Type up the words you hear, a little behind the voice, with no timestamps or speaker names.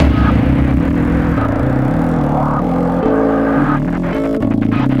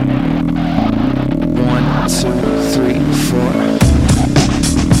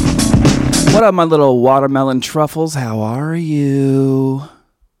What up, my little watermelon truffles? How are you?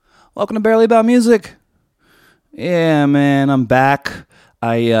 Welcome to Barely About Music. Yeah, man, I'm back.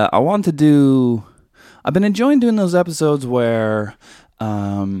 I want to do... I've been enjoying doing those episodes where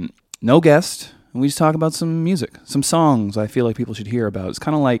no guest, and we just talk about some music, some songs I feel like people should hear about. It's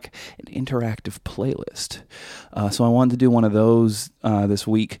kind of like an interactive playlist. So I wanted to do one of those this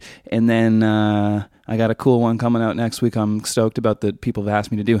week, and then I got a cool one coming out next week. I'm stoked about that people have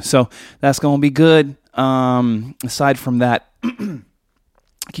asked me to do. So that's going to be good. Aside from that, I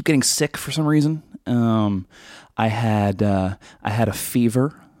keep getting sick for some reason. I had a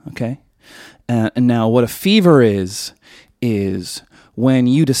fever. Okay, and now what a fever is when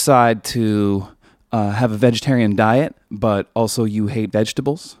you decide to have a vegetarian diet, but also you hate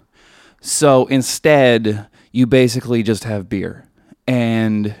vegetables. So instead, you basically just have beer.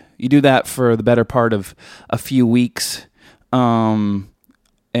 And you do that for the better part of a few weeks. And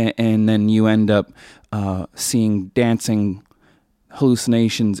then you end up seeing dancing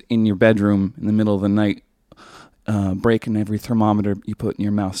hallucinations in your bedroom in the middle of the night, breaking every thermometer you put in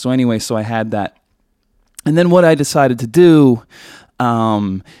your mouth. So anyway, so I had that. And then what I decided to do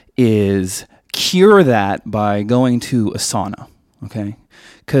is cure that by going to a sauna, okay?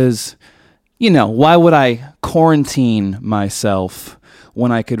 Because, you know, why would I quarantine myself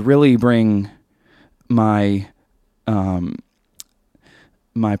when I could really bring my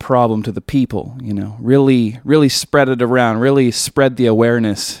my problem to the people, you know? Really spread it around, really spread the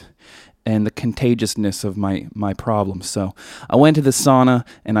awareness and the contagiousness of my problems. So I went to the sauna,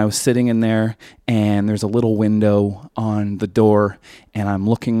 and I was sitting in there, and there's a little window on the door, and I'm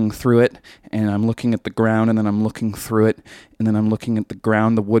looking through it, and I'm looking at the ground, and then I'm looking through it, and then I'm looking at the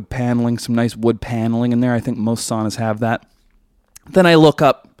ground, the wood paneling, some nice wood paneling in there. I think most saunas have that. Then I look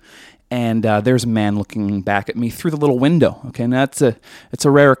up, and there's a man looking back at me through the little window. Okay, and it's a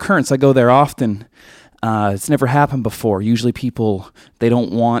rare occurrence. I go there often. It's never happened before. Usually people, they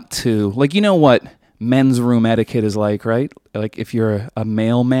don't want to, like, you know what men's room etiquette is like, right? Like if you're a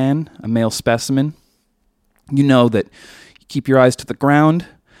male man, a male specimen, you know that you keep your eyes to the ground.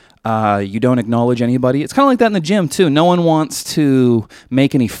 You don't acknowledge anybody. It's kind of like that in the gym too. No one wants to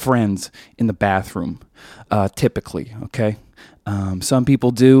make any friends in the bathroom, typically, okay? Some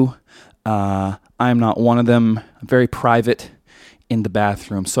people do. I'm not one of them. I'm very private in the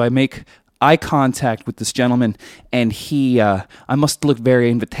bathroom. So I make eye contact with this gentleman, and I must look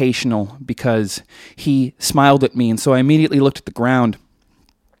very invitational because he smiled at me, and so I immediately looked at the ground,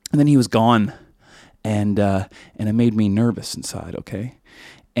 and then he was gone, and it made me nervous inside. Okay,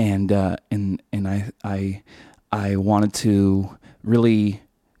 and I wanted to really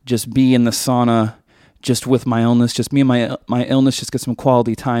just be in the sauna, just with my illness, just me and my illness, just get some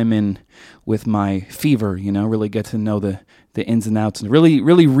quality time in with my fever, you know, really get to know the ins and outs, and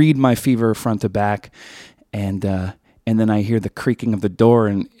really read my fever front to back. And then I hear the creaking of the door,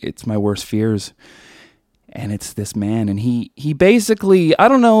 and it's my worst fears. And it's this man, and he basically, I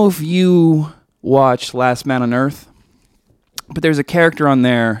don't know if you watch Last Man on Earth, but there's a character on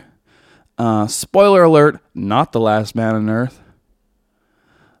there, spoiler alert, not the last man on Earth.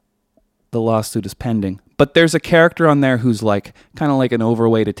 The lawsuit is pending. But there's a character on there who's like kind of like an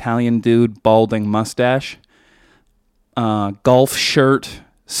overweight Italian dude, balding mustache, golf shirt,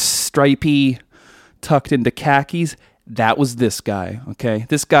 stripy, tucked into khakis. That was this guy, okay?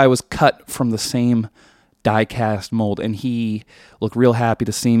 This guy was cut from the same die-cast mold, and he looked real happy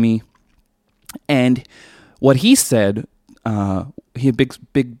to see me. And what he said, he had a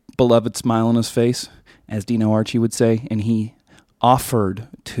big beloved smile on his face, as Dino Archie would say, and he offered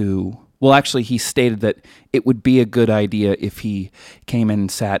to... Well, actually, he stated that it would be a good idea if he came in and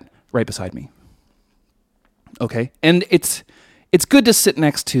sat right beside me. Okay? And it's good to sit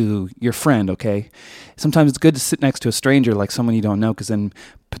next to your friend, okay? Sometimes it's good to sit next to a stranger, like someone you don't know, because then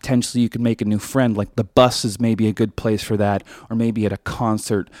potentially you could make a new friend. Like the bus is maybe a good place for that, or maybe at a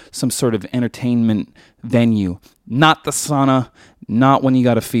concert, some sort of entertainment venue. Not the sauna, not when you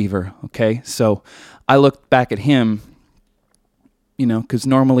got a fever, okay? So I looked back at him, you know, because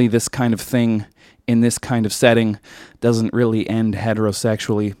normally this kind of thing in this kind of setting doesn't really end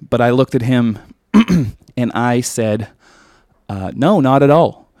heterosexually. But I looked at him and I said, no, not at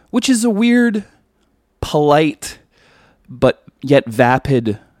all. Which is a weird, polite, but yet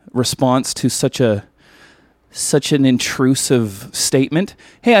vapid response to such an intrusive statement.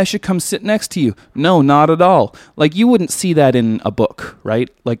 Hey, I should come sit next to you. No, not at all. Like, you wouldn't see that in a book, right?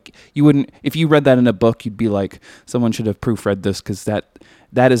 Like, you wouldn't, if you read that in a book, you'd be like, someone should have proofread this, because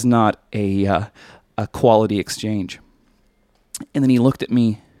that is not a quality exchange. And then he looked at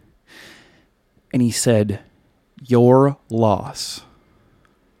me and he said, "Your loss."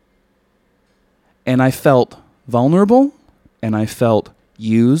 And I felt vulnerable, and I felt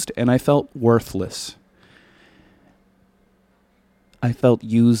used, and I felt worthless. I felt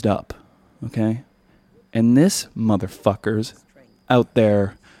used up, okay? And this motherfucker's out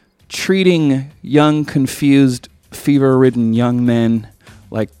there treating young, confused, fever-ridden young men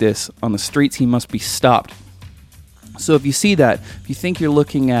like this on the streets. He must be stopped. So if you see that, if you think you're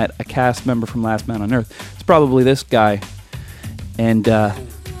looking at a cast member from Last Man on Earth, it's probably this guy. And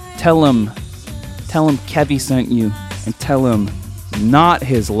tell him Kevy sent you, and tell him not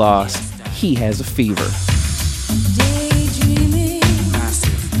his loss. He has a fever.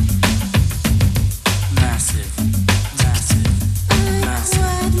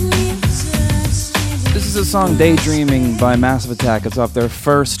 This is a song, Daydreaming, by Massive Attack. It's off their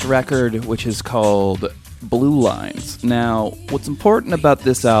first record, which is called Blue Lines. Now, what's important about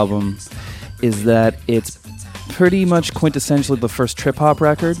this album is that it's pretty much quintessentially the first trip-hop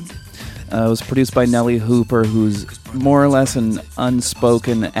record. It was produced by Nelly Hooper, who's more or less an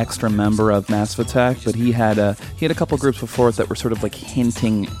unspoken extra member of Massive Attack, but he had a couple groups before it that were sort of like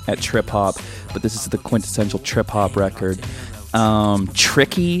hinting at trip-hop, but this is the quintessential trip-hop record.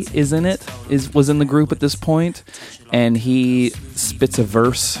 Tricky is in it, was in the group at this point, and he spits a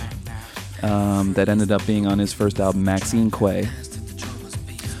verse that ended up being on his first album, Maxine Quay.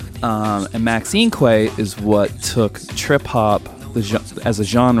 And Maxine Quay is what took trip-hop as a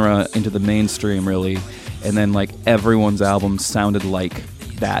genre into the mainstream, really, and then like everyone's albums sounded like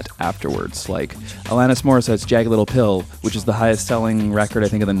that afterwards. Like Alanis Morissette's Jagged Little Pill, which is the highest selling record I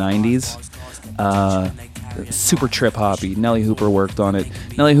think of the 90s, super trip-hoppy. Nelly Hooper worked on it.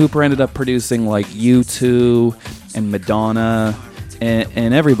 Nelly Hooper ended up producing like U2 and Madonna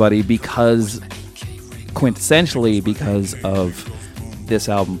and everybody quintessentially because of this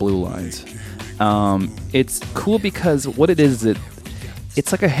album, Blue Lines. It's cool because what it is,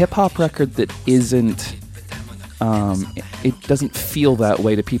 it's like a hip-hop record that isn't, it doesn't feel that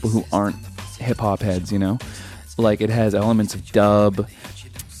way to people who aren't hip-hop heads, you know? Like, it has elements of dub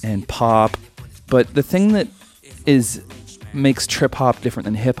and pop, but the thing that makes trip-hop different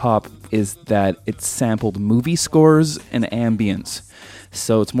than hip-hop is that it's sampled movie scores and ambience.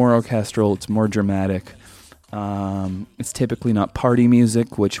 So it's more orchestral, it's more dramatic. It's typically not party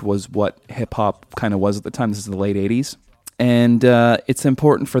music, which was what hip-hop kind of was at the time. This is the late 80s. And it's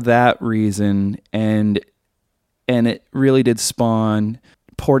important for that reason. And it really did spawn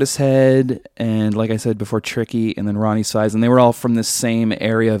Portishead and, like I said before, Tricky, and then Ronnie Size. And they were all from this same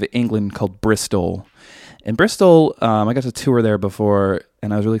area of England called Bristol. And Bristol, I got to tour there before,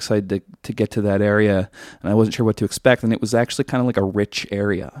 and I was really excited to get to that area. And I wasn't sure what to expect. And it was actually kind of like a rich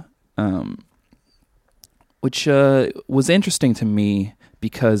area. Which was interesting to me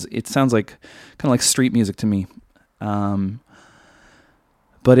because it sounds like kind of like street music to me.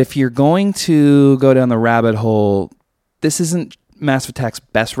 But if you're going to go down the rabbit hole, this isn't Massive Attack's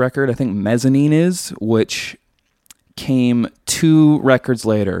best record. I think Mezzanine is, which came 2 records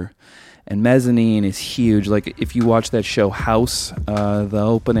later. And Mezzanine is huge. Like, if you watch that show House, the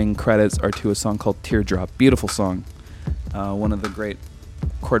opening credits are to a song called Teardrop. Beautiful song. One of the great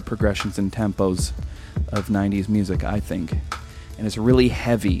chord progressions and tempos of 90s music, I think. And it's really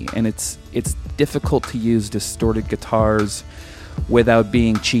heavy, and it's difficult to use distorted guitars without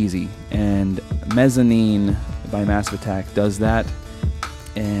being cheesy. And Mezzanine by Massive Attack does that,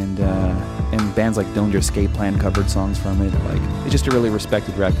 and bands like Dillinger Escape Plan covered songs from it. Like, it's just a really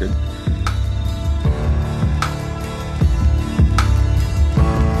respected record.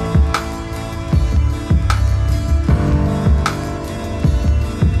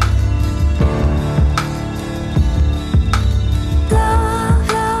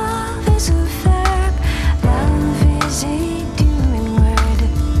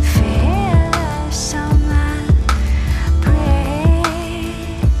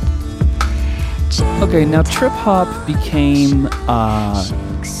 Okay, now trip-hop became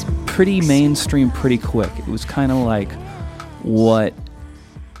pretty mainstream pretty quick. It was kind of like what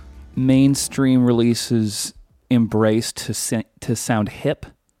mainstream releases embraced to sound hip.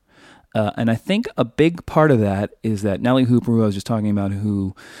 And I think a big part of that is that Nelly Hooper, who I was just talking about,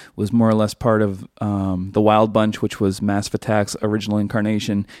 who was more or less part of the Wild Bunch, which was Massive Attack's original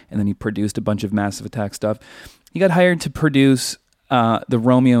incarnation, and then he produced a bunch of Massive Attack stuff. He got hired to produce the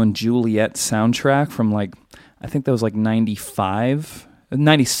Romeo and Juliet soundtrack from I think that was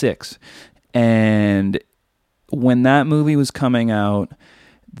 96. And when that movie was coming out,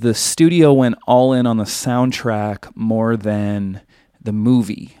 the studio went all in on the soundtrack more than the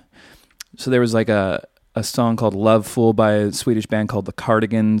movie. So there was a song called Love Fool by a Swedish band called The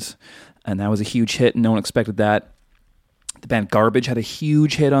Cardigans, and that was a huge hit, and no one expected that. The band Garbage had a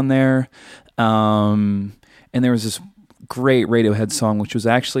huge hit on there. And there was this great Radiohead song, which was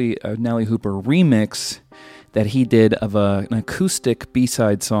actually a Nelly Hooper remix that he did of an acoustic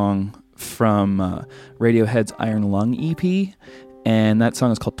B-side song from Radiohead's Iron Lung EP. And that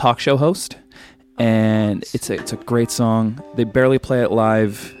song is called Talk Show Host. And it's a great song. They barely play it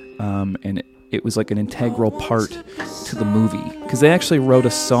live, and it was like an integral part to the movie. Because they actually wrote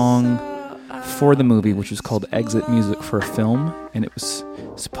a song for the movie, which was called Exit Music for a Film, and it was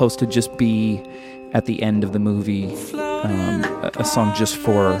supposed to just be at the end of the movie, a song just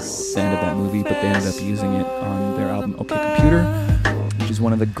for the end of that movie, but they ended up using it on their album OK Computer, which is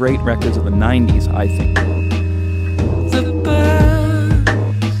one of the great records of the 90s, I think.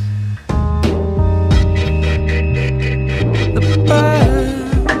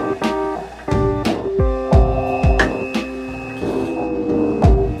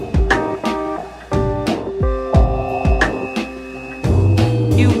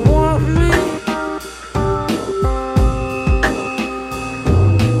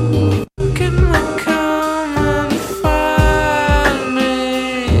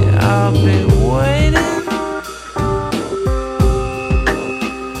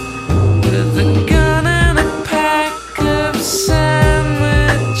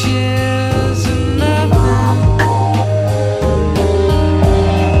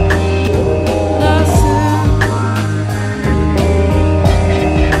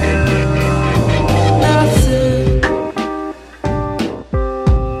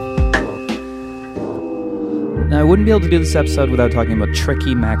 I wouldn't be able to do this episode without talking about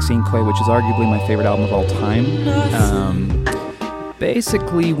Tricky Maxine Quay, which is arguably my favorite album of all time.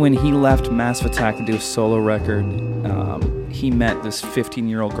 Basically, when he left Massive Attack to do a solo record, he met this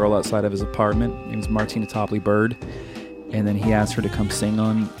 15-year-old girl outside of his apartment. Her name was Martina Topley Bird, and then he asked her to come sing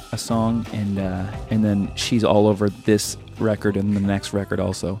on a song, and then she's all over this record and the next record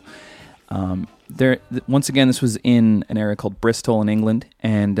also. Once again, this was in an area called Bristol in England,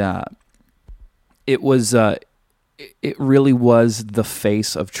 and it was. It really was the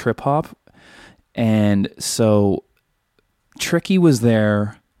face of trip hop, and so Tricky was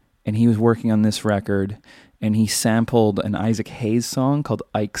there, and he was working on this record, and he sampled an Isaac Hayes song called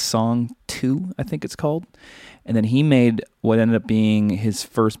Ike's Song 2, I think it's called, and then he made what ended up being his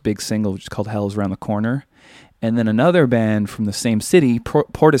first big single, which is called Hell's Around the Corner, and then another band from the same city,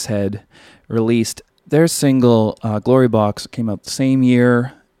 Portishead, released their single Glory Box. It came out the same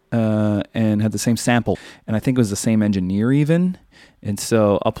year. And had the same sample, and I think it was the same engineer even, and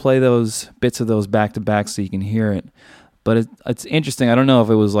so I'll play those bits of those back to back so you can hear it. But it's interesting. I don't know if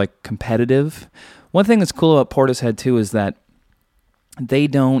it was like competitive. One thing that's cool about Portishead too is that they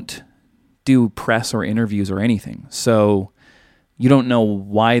don't do press or interviews or anything, so you don't know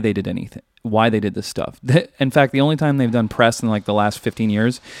why they did anything, why they did this stuff. In fact, the only time they've done press in like the last 15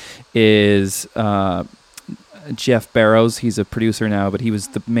 years is Jeff Barrows. He's a producer now, but he was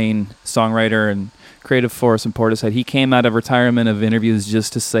the main songwriter and creative force in Portishead. He came out of retirement of interviews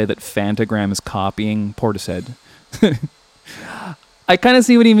just to say that Fantagram is copying Portishead. I kind of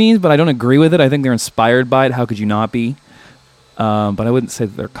see what he means, but I don't agree with it. I think they're inspired by it. How could you not be? But I wouldn't say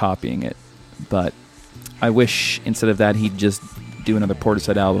that they're copying it. But I wish instead of that he'd just do another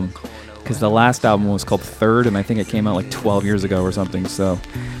Portishead album, because the last album was called Third, and I think it came out like 12 years ago or something. So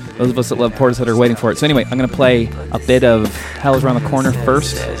those of us that love Portishead are waiting for it. So anyway, I'm going to play a bit of Hell's Around the Corner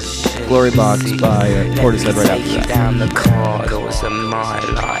first, Glory Box by Portishead right after that. Down the corridors of my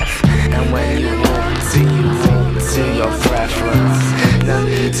life, and when you walk to your preference, no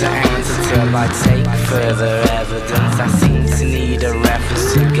need to answer till I take further evidence. I seem to need a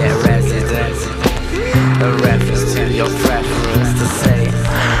reference to get residence, a reference to your preference to say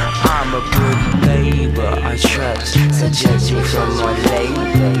I'm a good neighbor, I trust. So judge me from my labor.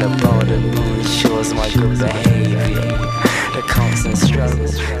 The border ensures my good behavior. The constant struggle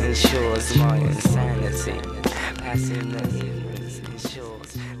ensures my insanity. Passing the ignorance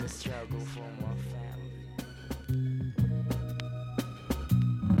ensures the struggle for my family.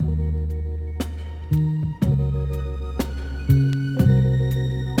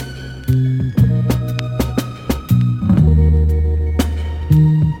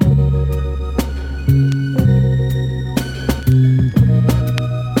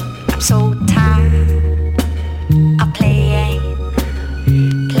 So tired of playing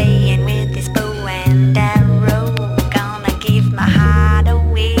with this bow and arrow. Gonna give my heart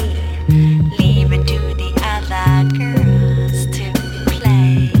away, leaving to the other girls to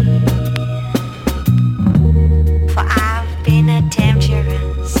play. For I've been a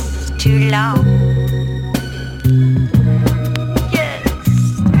temptress too long. Yes,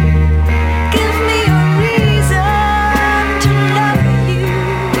 give me a reason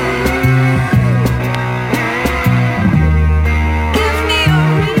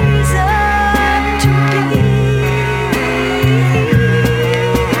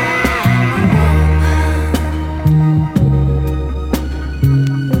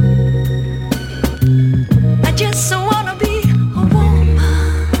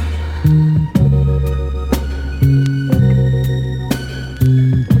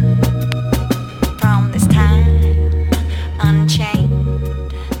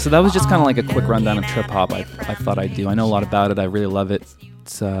that was just kind of like a quick rundown of trip hop. I thought I'd do. I know a lot about it. I really love it.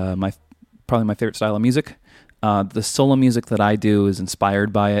 It's probably my favorite style of music. The solo music that I do is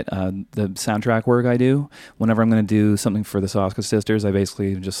inspired by it. The soundtrack work I do, whenever I'm going to do something for the Soska Sisters, I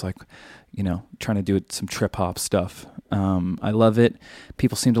basically just like, trying to do some trip hop stuff. I love it.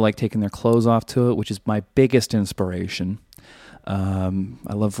 People seem to like taking their clothes off to it, which is my biggest inspiration.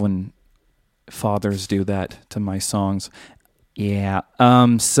 I love when fathers do that to my songs. Yeah.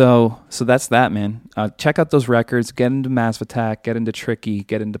 So that's that, man. Check out those records. Get into Massive Attack. Get into Tricky.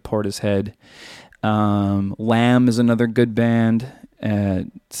 Get into Portishead. Lamb is another good band. Check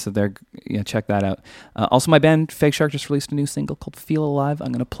that out. Also, my band Fake Shark just released a new single called Feel Alive.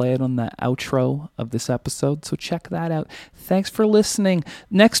 I'm going to play it on the outro of this episode, so check that out. Thanks for listening.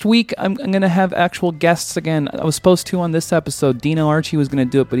 Next week, I'm going to have actual guests again. I was supposed to on this episode. Dino Archie was going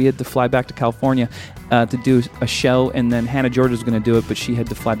to do it, but he had to fly back to California to do a show, and then Hannah George was going to do it, but she had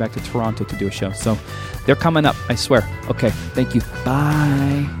to fly back to Toronto to do a show. So they're coming up, I swear. Okay, thank you.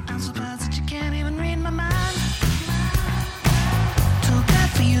 Bye.